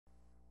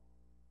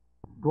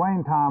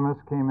Duane Thomas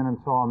came in and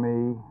saw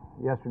me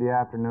yesterday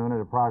afternoon at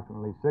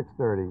approximately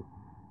 6:30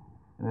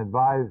 and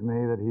advised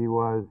me that he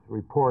was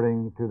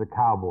reporting to the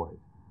Cowboys.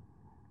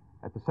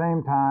 At the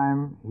same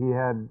time, he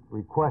had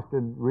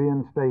requested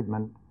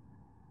reinstatement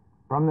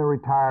from the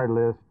retired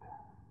list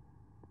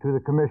to the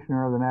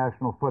Commissioner of the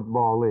National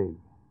Football League.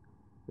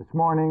 This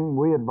morning,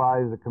 we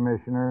advised the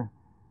Commissioner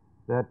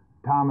that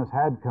Thomas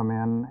had come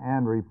in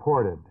and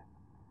reported.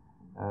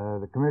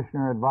 The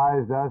Commissioner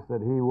advised us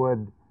that he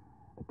would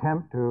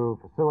attempt to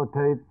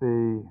facilitate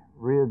the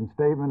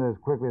reinstatement as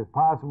quickly as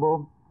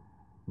possible,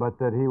 but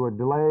that he would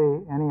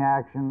delay any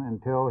action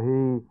until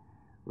he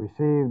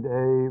received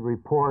a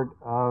report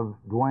of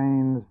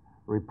Duane's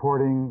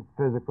reporting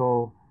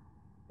physical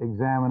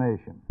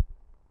examination.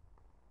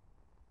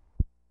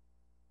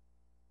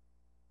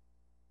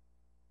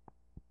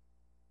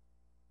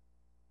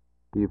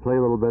 Do you play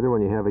a little better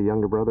when you have a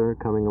younger brother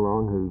coming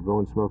along who's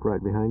blowing smoke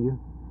right behind you?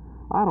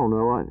 I don't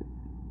know.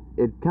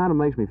 It kind of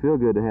makes me feel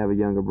good to have a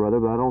younger brother,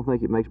 but I don't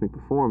think it makes me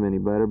perform any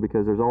better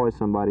because there's always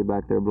somebody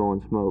back there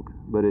blowing smoke.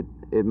 But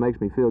it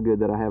makes me feel good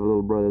that I have a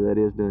little brother that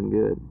is doing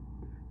good.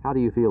 How do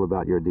you feel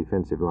about your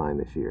defensive line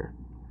this year?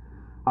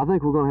 I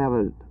think we're going to have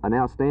an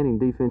outstanding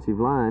defensive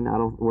line.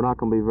 We're not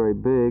going to be very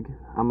big.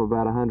 I'm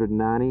about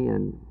 190,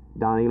 and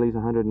Don Ely's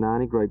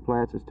 190. Greg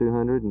Platts is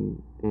 200,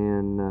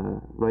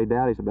 and Ray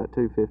Dowdy's about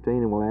 215,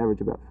 and we'll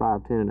average about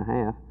 5'10 and a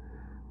half.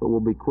 But we'll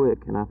be quick,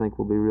 and I think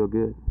we'll be real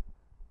good.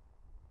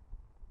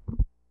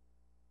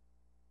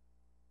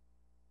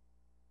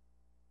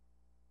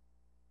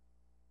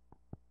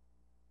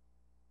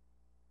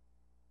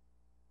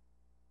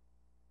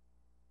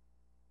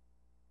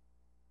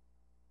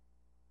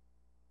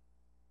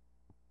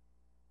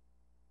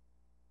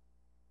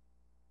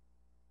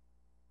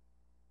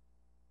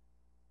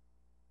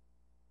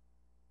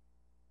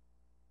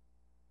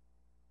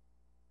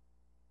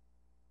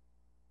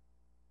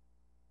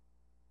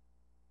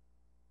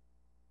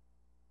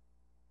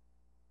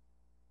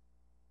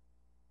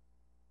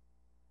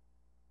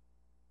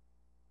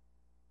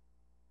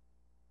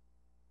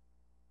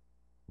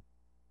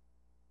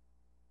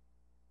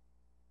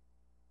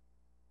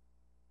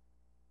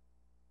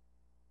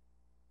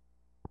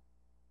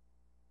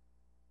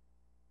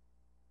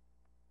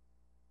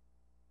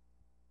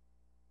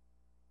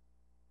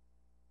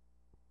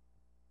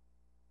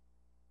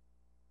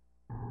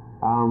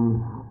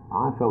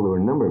 I felt there were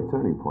a number of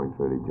turning points,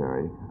 really,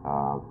 Jerry.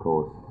 Of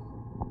course,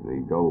 the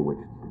goal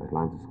which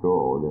Atlanta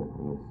scored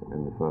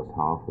in the first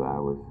half there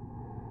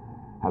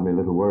had me a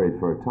little worried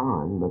for a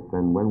time, but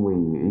then when we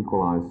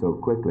equalized so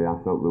quickly, I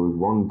felt there was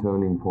one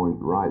turning point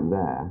right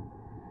there.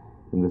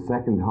 In the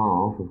second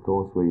half, of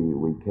course,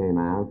 we came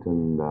out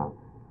and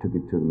took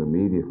it to them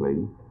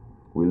immediately.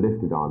 We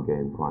lifted our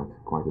game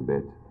quite a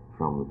bit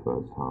from the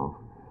first half,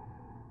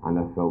 and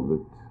I felt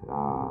that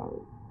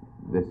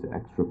this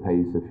extra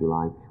pace, if you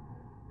like,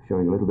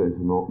 showing a little bit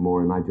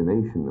more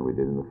imagination than we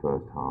did in the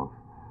first half,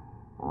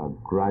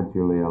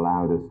 gradually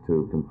allowed us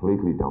to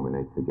completely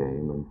dominate the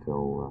game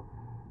until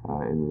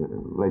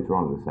later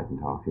on in the second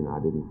half. I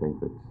didn't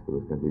think that there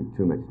was going to be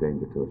too much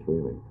danger to us,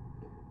 really.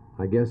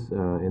 I guess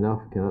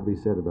enough cannot be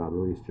said about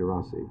Luiz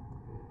Juracy.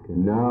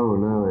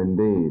 No,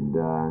 indeed.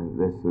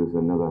 This was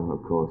another,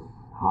 of course,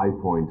 high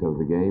point of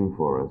the game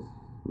for us.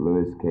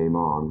 Luiz came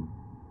on,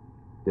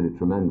 did a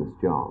tremendous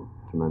job.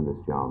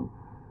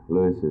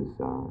 Luiz is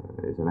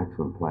an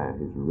excellent player.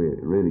 He's a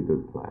really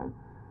good player.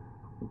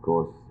 Of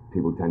course,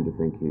 people tend to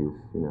think he's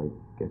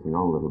getting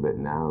on a little bit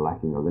now,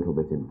 lacking a little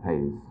bit in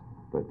pace,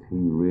 but he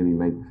really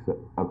makes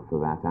up for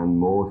that, and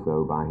more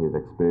so by his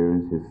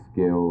experience, his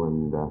skill,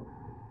 and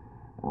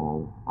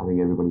I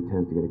think everybody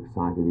tends to get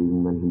excited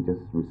even when he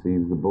just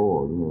receives the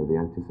ball. The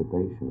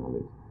anticipation of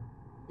it.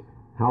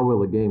 How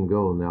will the game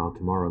go now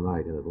tomorrow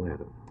night in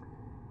Atlanta?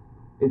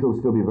 It'll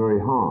still be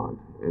very hard.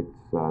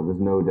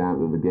 There's no doubt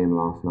that the game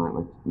last night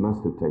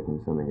must have taken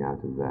something out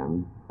of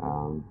them,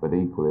 but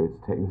equally it's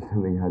taken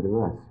something out of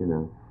us.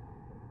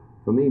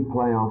 For me,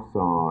 playoffs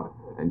are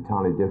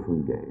entirely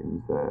different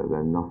games.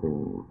 They're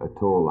nothing at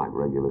all like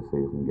regular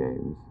season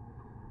games.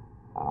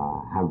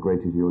 How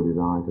great is your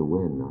desire to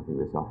win? I think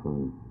this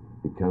often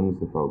becomes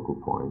the focal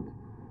point,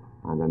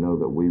 and I know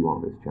that we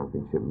want this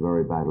championship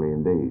very badly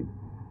indeed.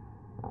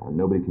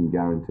 Nobody can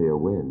guarantee a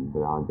win,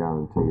 but I'll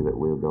guarantee that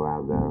we'll go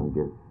out there and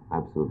give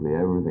absolutely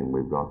everything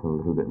we've got and a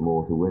little bit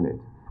more to win it.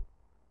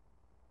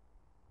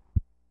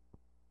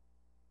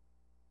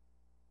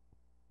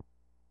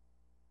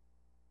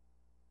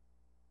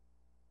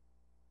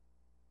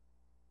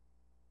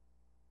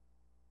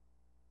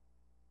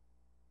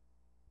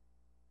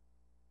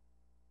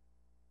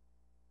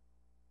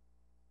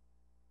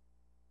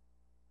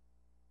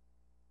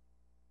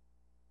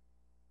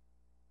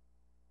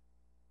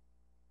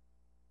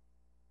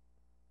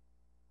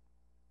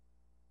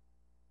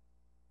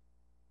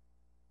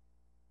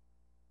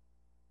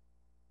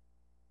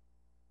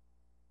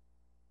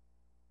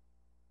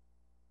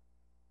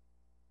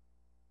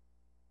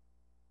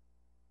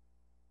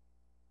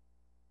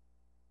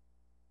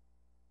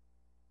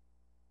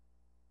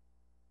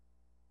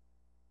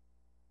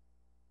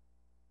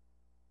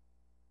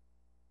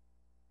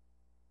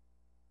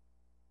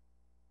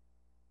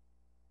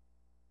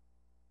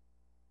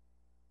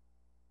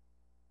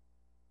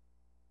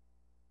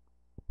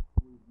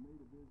 made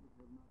a visit,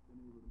 have not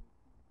been able to make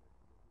contact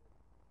with yet.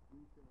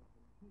 We shall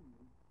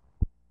continue.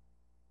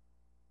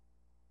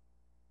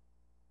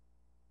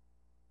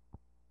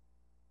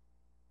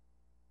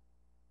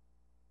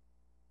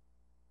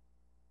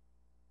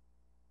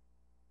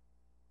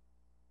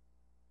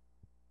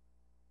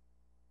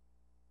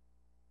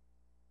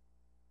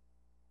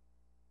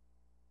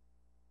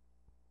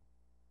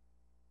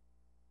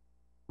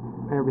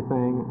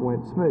 Everything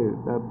went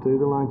smooth up to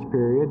the lunch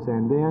periods,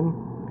 and then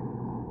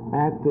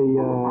at the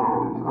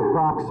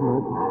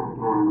approximate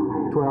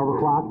 12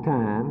 o'clock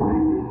time,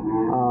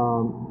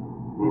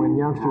 when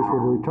youngsters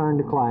would return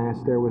to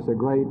class, there was a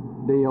great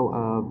deal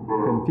of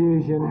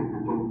confusion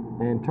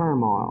and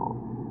turmoil.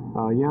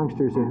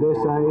 Youngsters of this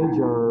age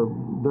are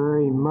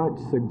very much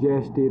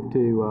suggestive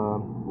to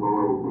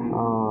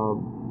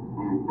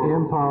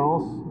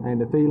impulse and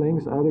to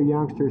feelings. Other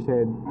youngsters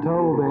had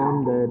told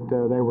them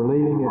that they were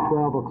leaving at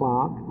 12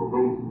 o'clock,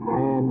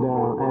 and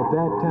at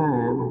that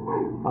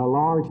time a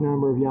large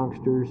number of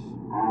youngsters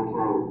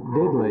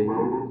did leave,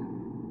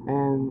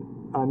 and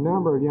a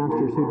number of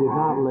youngsters who did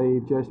not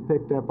leave just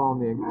picked up on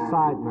the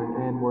excitement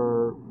and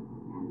were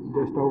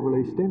just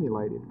overly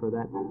stimulated for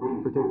that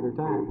particular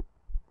time.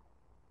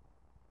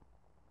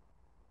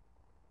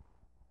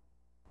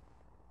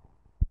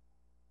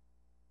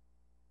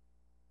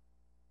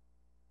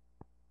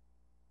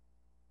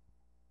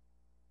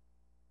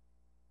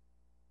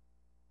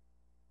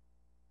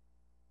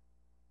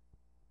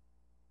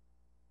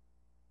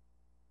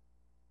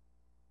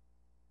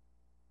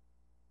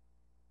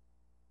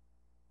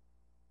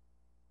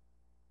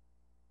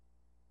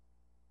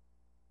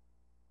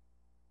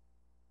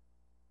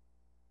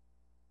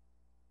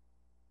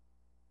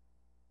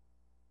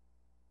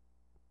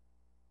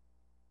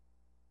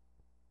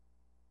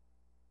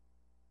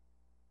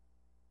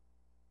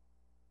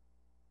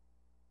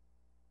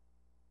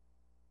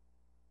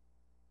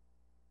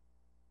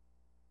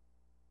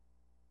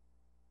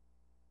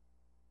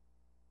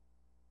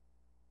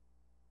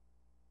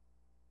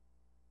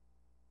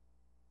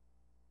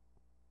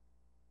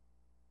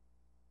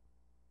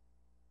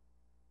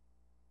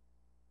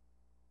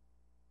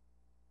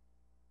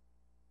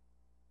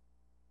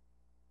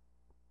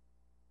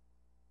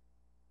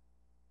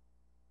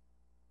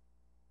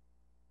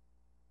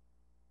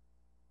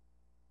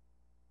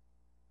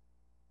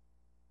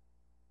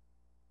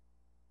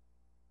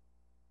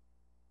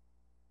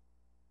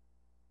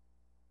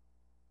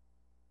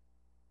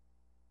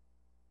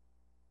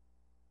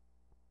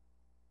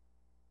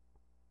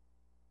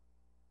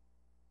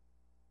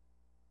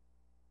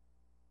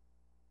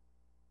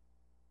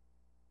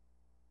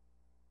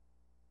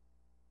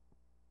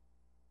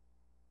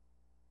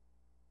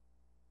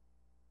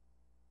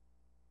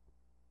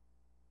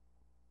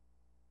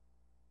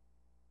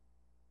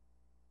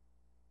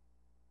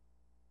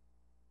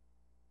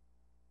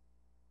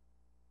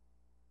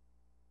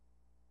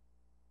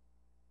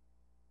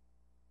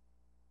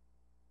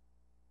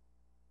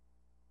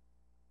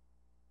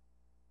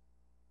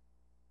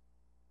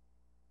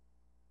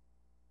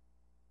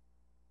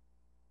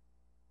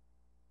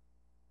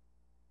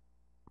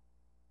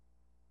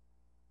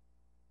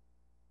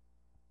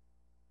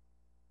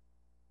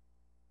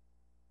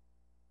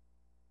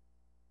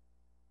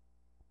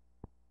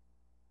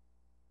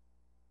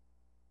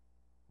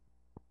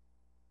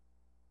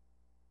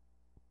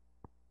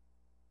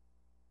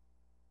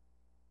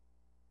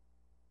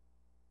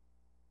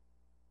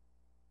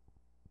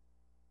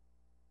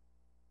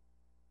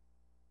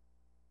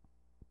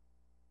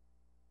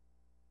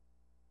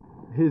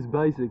 His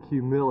basic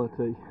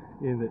humility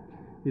in that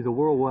he's a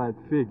worldwide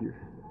figure,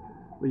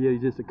 but yet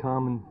he's just a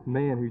common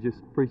man who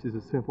just preaches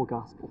a simple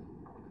gospel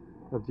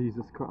of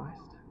Jesus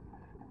Christ.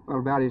 Well,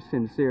 about his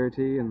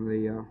sincerity and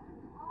the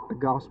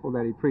gospel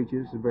that he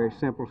preaches, a very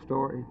simple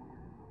story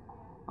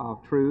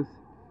of truth,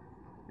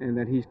 and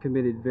that he's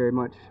committed very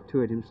much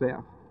to it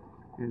himself,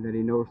 and that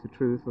he knows the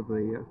truth of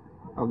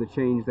the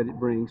change that it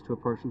brings to a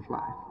person's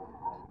life.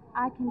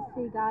 I can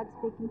see God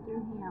speaking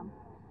through him.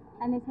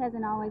 And this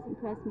hasn't always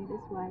impressed me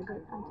this way,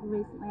 but until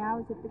recently. I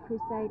was at the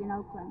crusade in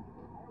Oakland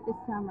this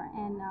summer,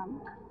 and,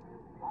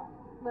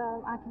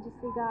 well, I can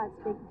just see God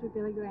speaking through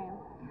Billy Graham.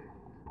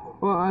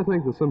 Well, I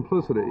think the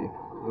simplicity,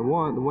 the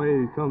way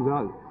he comes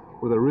out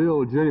with a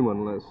real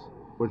genuineness,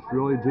 which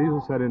really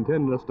Jesus had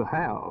intended us to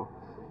have.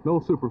 No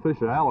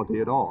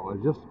superficiality at all.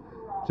 It's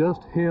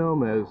just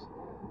him as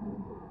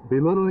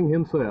belittling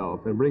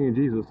himself and bringing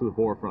Jesus to the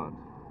forefront.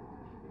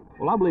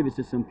 Well, I believe it's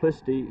the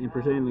simplicity in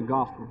presenting the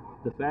gospel,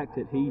 the fact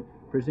that he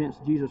presents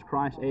Jesus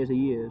Christ as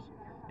he is,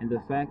 and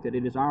the fact that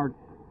it is our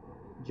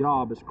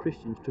job as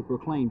Christians to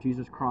proclaim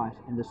Jesus Christ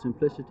in the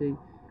simplicity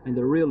and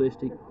the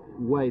realistic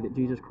way that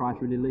Jesus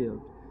Christ really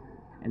lived,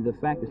 and the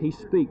fact that he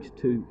speaks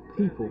to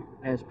people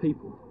as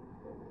people.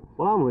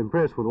 Well, I'm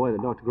impressed with the way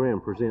that Dr.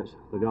 Graham presents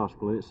the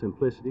gospel in its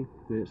simplicity,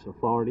 in its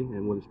authority,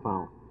 and with its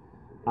power.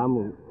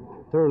 I'm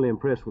thoroughly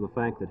impressed with the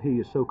fact that he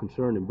is so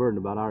concerned and burdened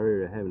about our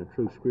area having a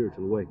true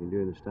spiritual awakening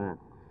during this time.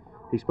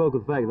 He spoke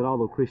of the fact that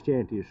although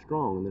Christianity is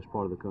strong in this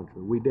part of the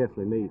country, we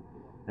definitely need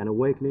an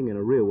awakening and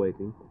a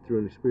reawakening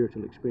through a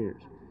spiritual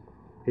experience.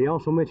 He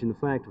also mentioned the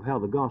fact of how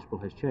the gospel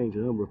has changed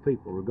a number of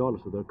people,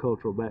 regardless of their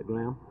cultural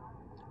background,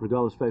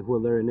 regardless of the fact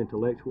whether they're an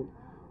intellectual,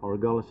 or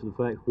regardless of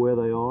the fact where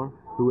they are,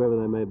 whoever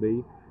they may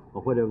be,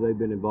 or whatever they've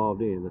been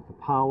involved in, that the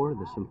power,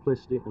 the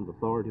simplicity, and the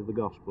authority of the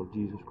gospel of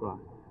Jesus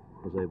Christ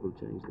was able to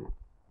change them.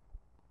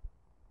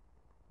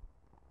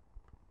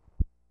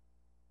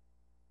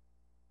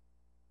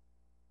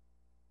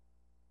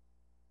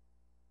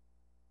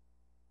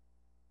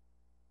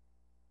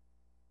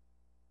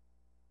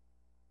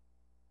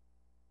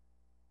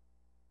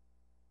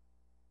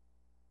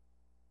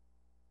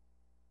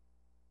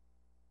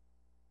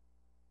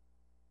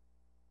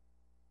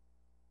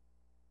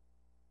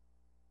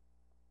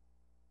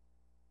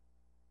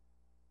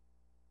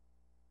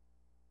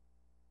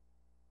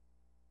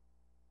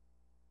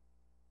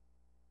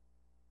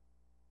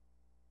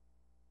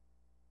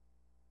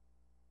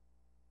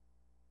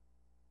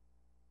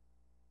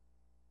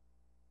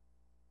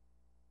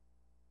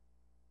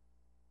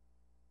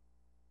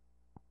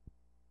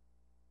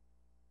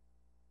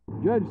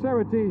 Judge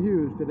Sarah T.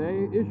 Hughes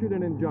today issued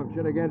an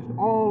injunction against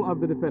all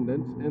of the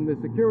defendants in the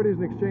Securities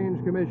and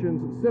Exchange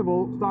Commission's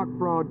civil stock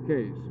fraud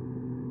case,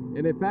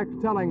 in effect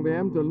telling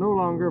them to no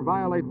longer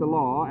violate the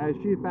law as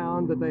she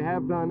found that they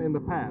have done in the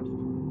past.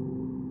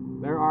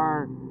 There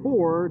are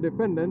 4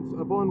 defendants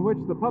upon which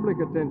the public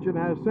attention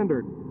has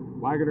centered: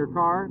 Waggoner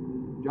Carr,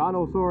 John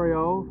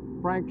Osorio,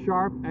 Frank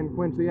Sharp, and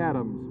Quincy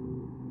Adams.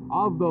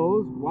 Of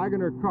those,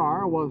 Waggoner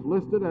Carr was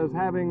listed as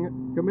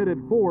having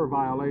committed 4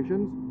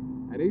 violations,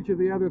 and each of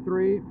the other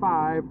 3,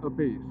 5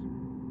 apiece.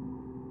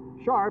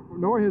 Sharp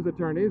nor his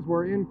attorneys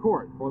were in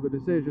court for the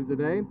decision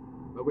today,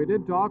 but we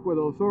did talk with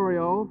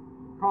Osorio,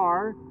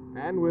 Carr,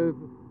 and with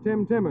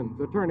Tim Timmons,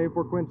 attorney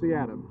for Quincy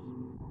Adams.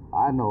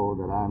 I know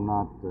that I'm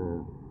not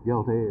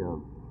guilty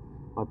of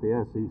what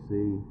the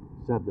SEC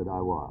said that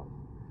I was.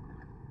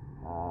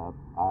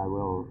 I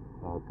will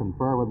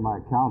confer with my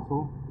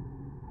counsel,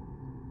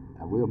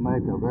 and we'll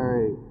make a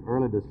very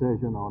early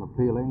decision on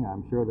appealing.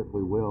 I'm sure that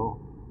we will,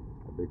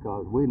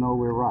 because we know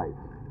we're right.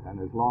 And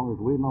as long as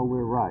we know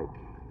we're right,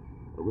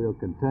 we'll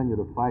continue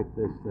to fight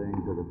this thing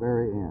to the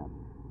very end.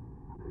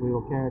 We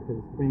will carry it to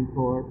the Supreme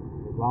Court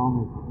as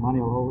long as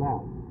money will hold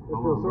out.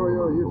 Mr.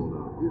 Osorio,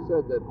 you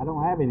said that... I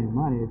don't have any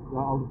money. It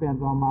all depends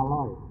on my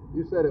lawyer.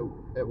 You said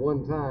at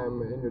one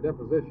time in your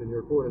deposition,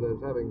 you're quoted as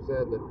having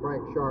said that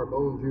Frank Sharp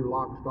owns you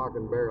lock, stock,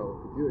 and barrel.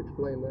 Could you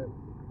explain that?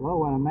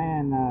 Well, when a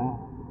man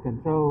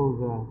controls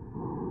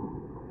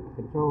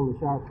the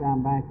Sharp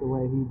Sound Bank the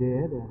way he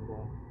did, and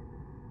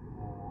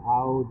I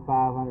owed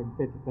 $550,000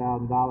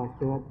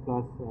 to it,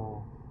 plus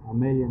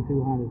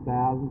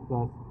 $1,200,000,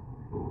 plus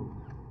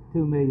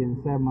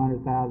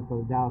 $2,700,000 for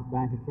the Dallas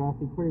Bank and Trust.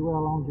 He pretty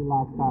well owns your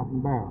lock, stock,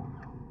 and barrel.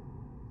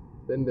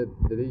 Then did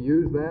he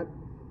use that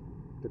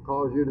to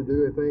cause you to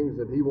do things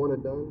that he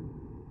wanted done?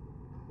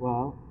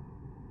 Well,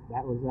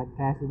 that was that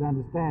tacit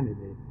understanding.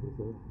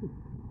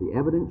 The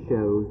evidence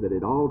shows that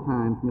at all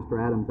times Mr.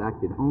 Adams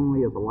acted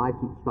only as a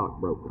licensed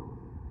stockbroker,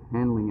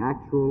 handling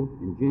actual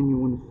and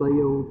genuine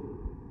sales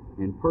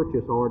and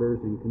purchase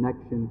orders in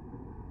connection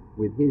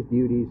with his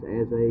duties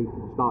as a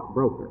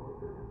stockbroker.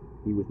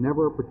 He was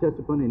never a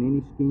participant in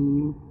any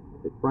scheme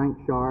that Frank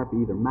Sharp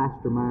either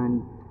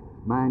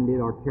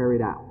masterminded or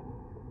carried out.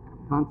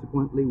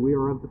 Consequently, we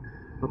are of the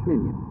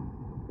opinion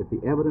that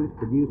the evidence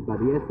produced by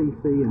the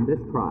SEC in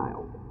this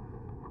trial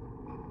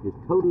is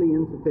totally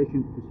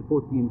insufficient to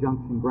support the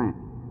injunction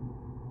granted.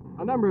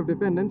 A number of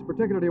defendants,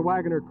 particularly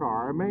Waggoner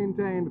Carr,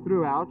 maintained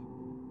throughout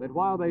that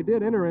while they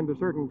did enter into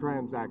certain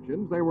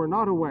transactions, they were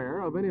not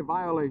aware of any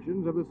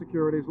violations of the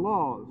securities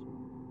laws.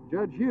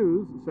 Judge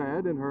Hughes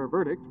said in her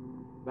verdict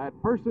that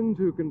persons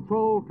who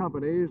control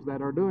companies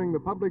that are doing the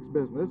public's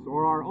business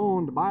or are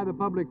owned by the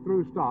public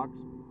through stocks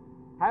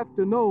have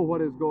to know what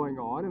is going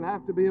on and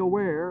have to be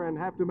aware and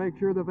have to make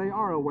sure that they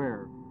are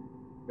aware,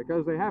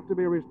 because they have to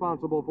be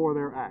responsible for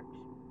their acts.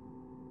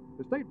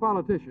 The state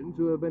politicians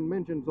who have been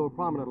mentioned so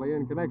prominently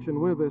in connection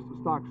with this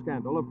stock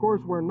scandal, of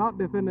course, were not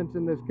defendants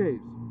in this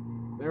case.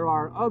 There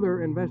are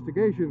other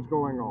investigations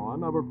going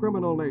on of a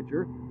criminal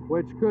nature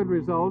which could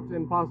result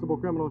in possible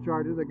criminal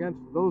charges against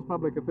those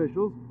public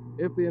officials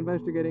if the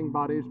investigating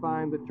bodies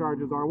find that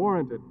charges are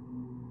warranted.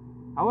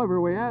 However,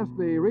 we asked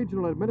the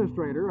regional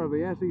administrator of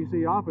the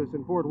SEC office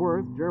in Fort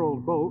Worth,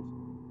 Gerald Bolts,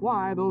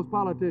 why those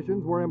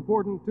politicians were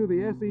important to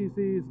the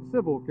SEC's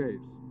civil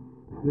case.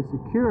 The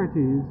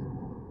securities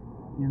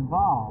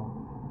involved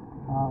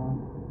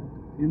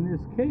in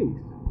this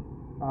case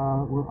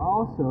were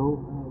also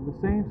the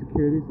same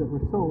securities that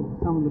were sold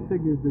to some of the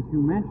figures that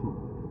you mentioned.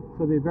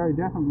 So they very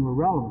definitely were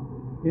relevant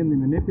in the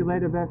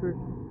manipulative effort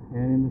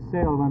and in the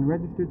sale of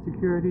unregistered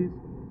securities.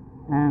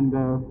 And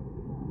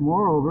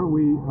moreover,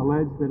 we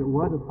allege that it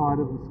was a part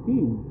of the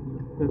scheme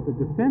that the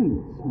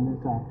defendants in this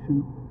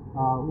action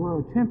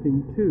were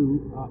attempting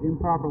to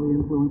improperly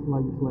influence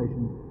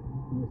legislation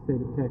in the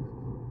state of Texas.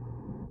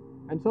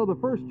 And so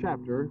the first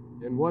chapter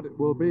in what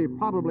will be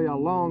probably a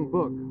long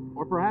book,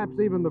 or perhaps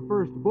even the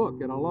first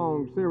book in a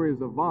long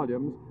series of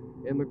volumes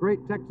in the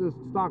great Texas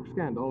stock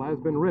scandal, has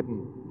been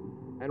written.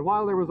 And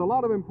while there was a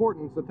lot of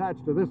importance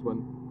attached to this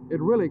one, it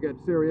really gets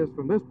serious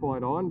from this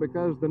point on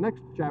because the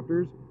next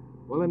chapters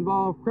will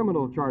involve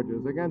criminal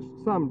charges against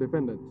some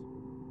defendants.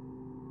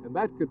 And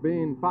that could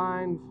mean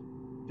fines,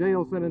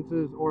 jail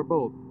sentences, or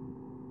both.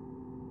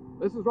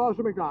 This is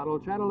Roger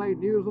McDonald, Channel 8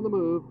 News on the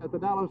Move at the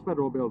Dallas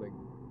Federal Building.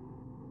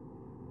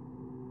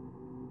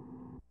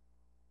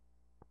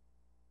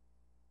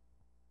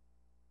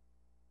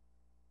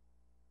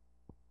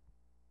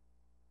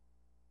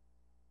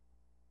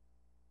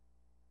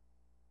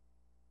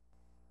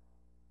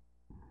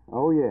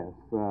 Oh, yes.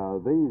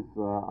 These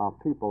are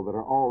people that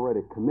are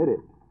already committed.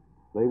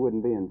 They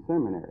wouldn't be in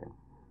seminary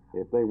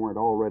if they weren't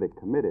already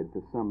committed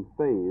to some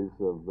phase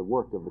of the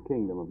work of the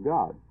kingdom of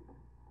God.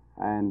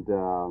 And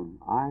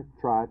I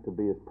try to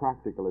be as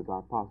practical as I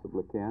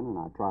possibly can, and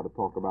I try to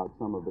talk about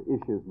some of the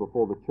issues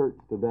before the church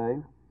today,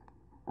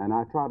 and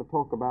I try to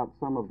talk about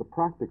some of the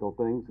practical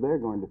things they're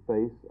going to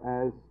face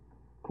as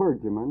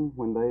clergymen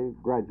when they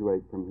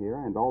graduate from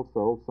here, and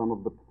also some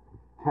of the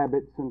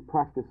habits and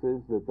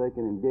practices that they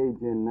can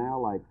engage in now,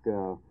 like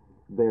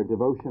their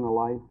devotional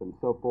life and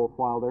so forth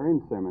while they're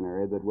in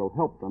seminary, that will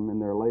help them in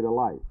their later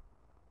life.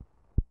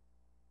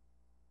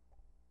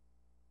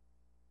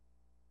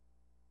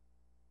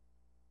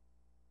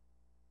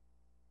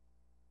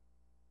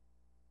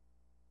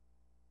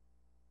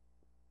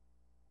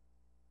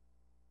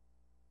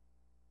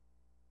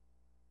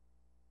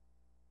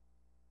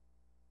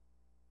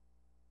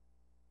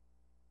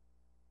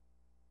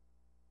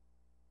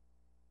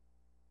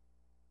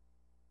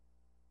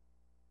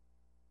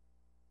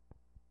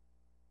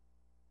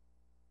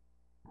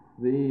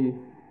 The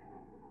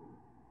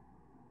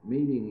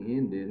meeting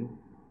ended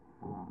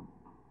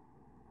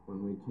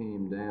when we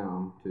came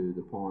down to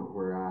the point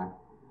where I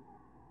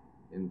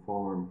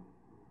informed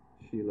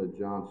Sheila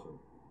Johnson,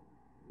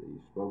 the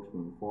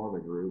spokesman for the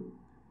group,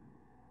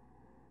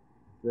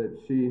 that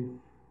she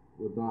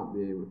would not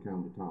be able to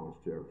come to Thomas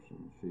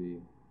Jefferson.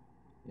 She,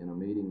 in a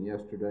meeting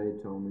yesterday,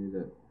 told me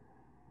that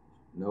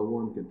no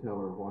one could tell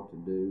her what to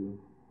do,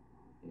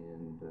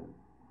 and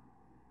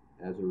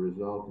as a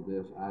result of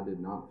this, I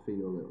did not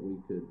feel that we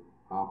could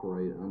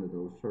operate under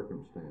those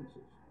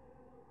circumstances,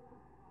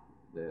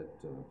 that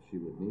she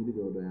would need to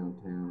go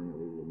downtown and that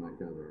we would make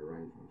other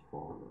arrangements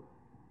for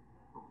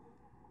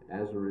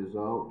her. As a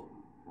result,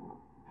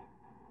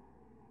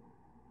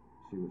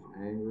 she was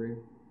angry.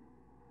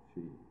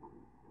 She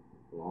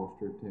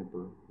lost her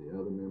temper. The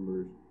other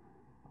members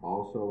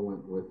also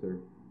went with her,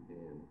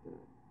 and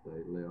they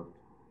left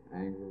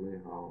angrily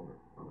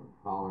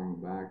hollering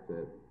back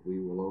that we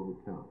will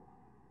overcome.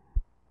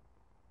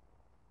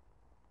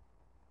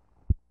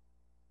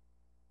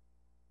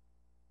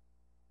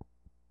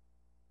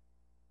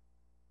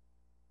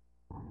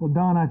 Well,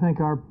 Don, I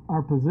think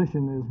our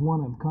position is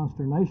one of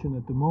consternation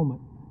at the moment.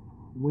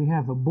 We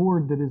have a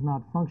board that is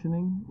not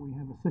functioning. We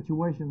have a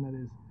situation that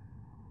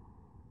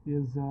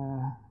is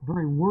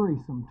very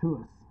worrisome to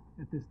us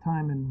at this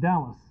time in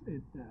Dallas.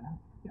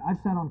 I've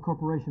sat on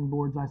corporation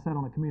boards. I sat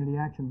on a community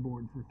action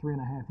board for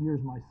 3.5 years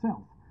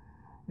myself.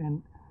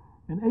 And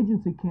an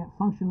agency can't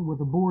function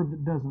with a board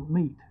that doesn't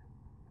meet.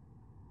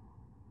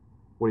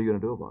 What are you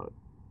going to do about it?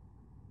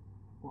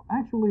 Well,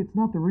 actually, it's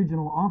not the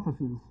regional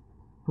office's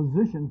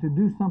position to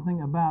do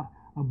something about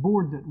a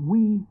board that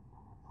we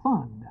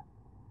fund.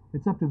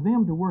 It's up to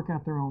them to work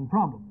out their own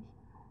problems.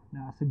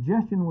 Now, a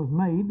suggestion was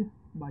made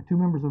by 2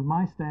 members of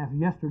my staff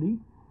yesterday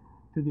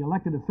to the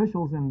elected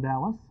officials in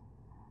Dallas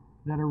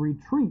that a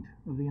retreat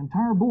of the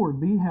entire board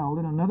be held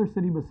in another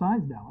city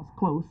besides Dallas,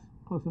 close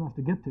enough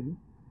to get to,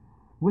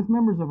 with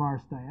members of our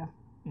staff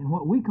in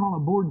what we call a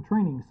board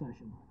training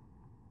session,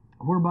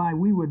 whereby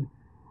we would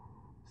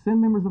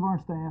send members of our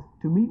staff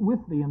to meet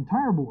with the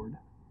entire board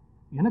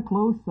in a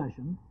closed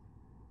session,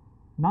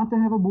 not to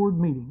have a board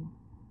meeting,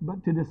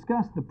 but to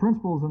discuss the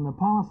principles and the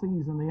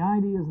policies and the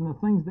ideas and the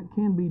things that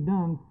can be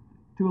done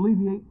to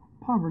alleviate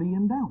poverty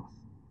in Dallas.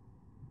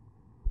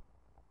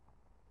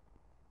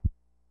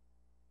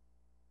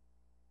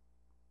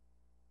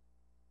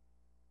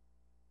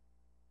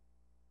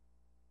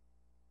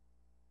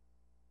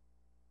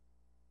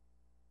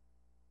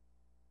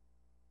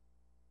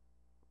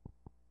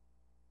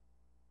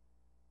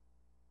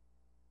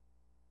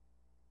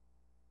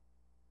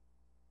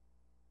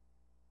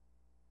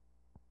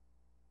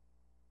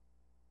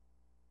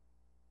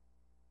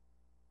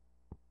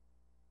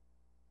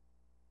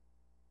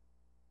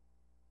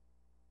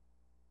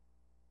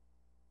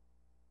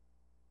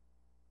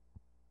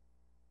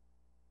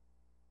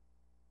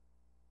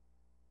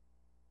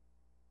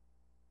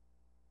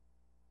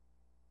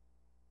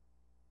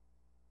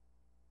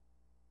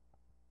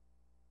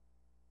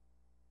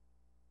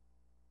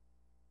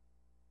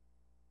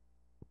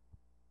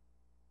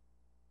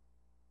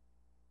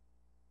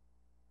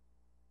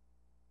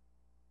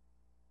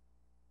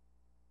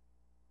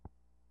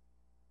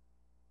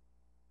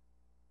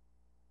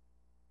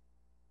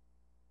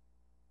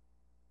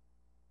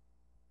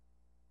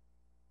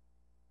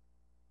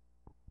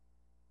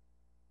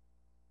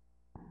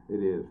 It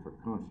is for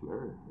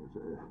Kunstler.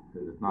 It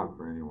is not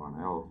for anyone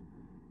else.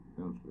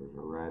 Kunstler's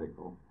a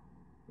radical.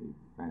 He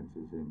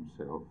fancies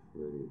himself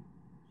the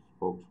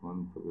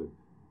spokesman for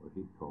what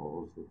he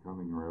calls the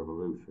coming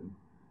revolution.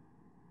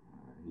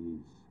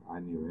 I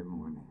knew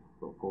him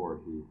before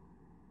he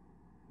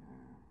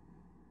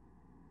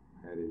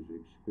had his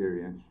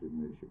experience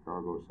in the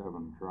Chicago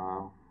 7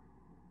 trial.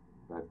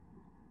 That,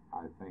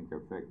 I think,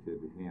 affected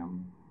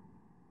him.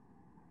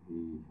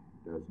 He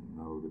doesn't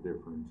know the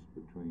difference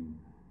between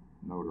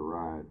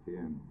notoriety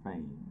and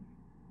fame.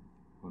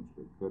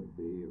 Kunstler could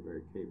be a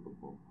very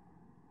capable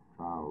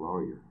trial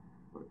lawyer,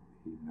 but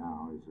he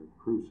now is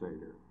a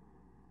crusader,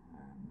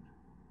 and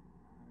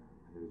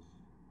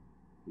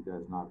he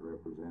does not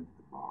represent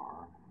the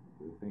bar.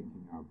 The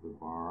thinking of the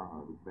bar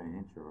or the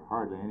bench or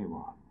hardly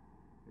anyone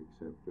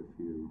except a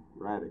few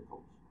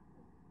radicals.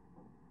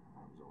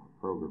 I was on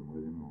a program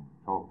with him on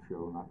a talk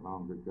show not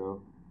long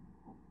ago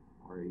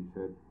where he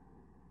said,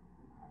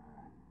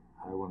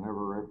 I will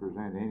never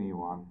represent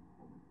anyone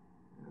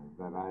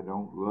that I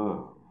don't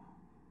love.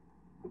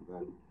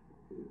 That is,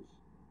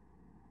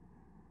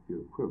 if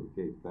you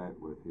equivocate that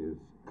with his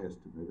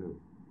estimate of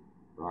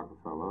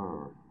Rockefeller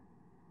or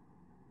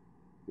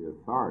the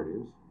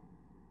authorities,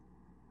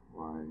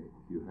 why,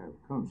 you have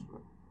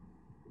Kunstler.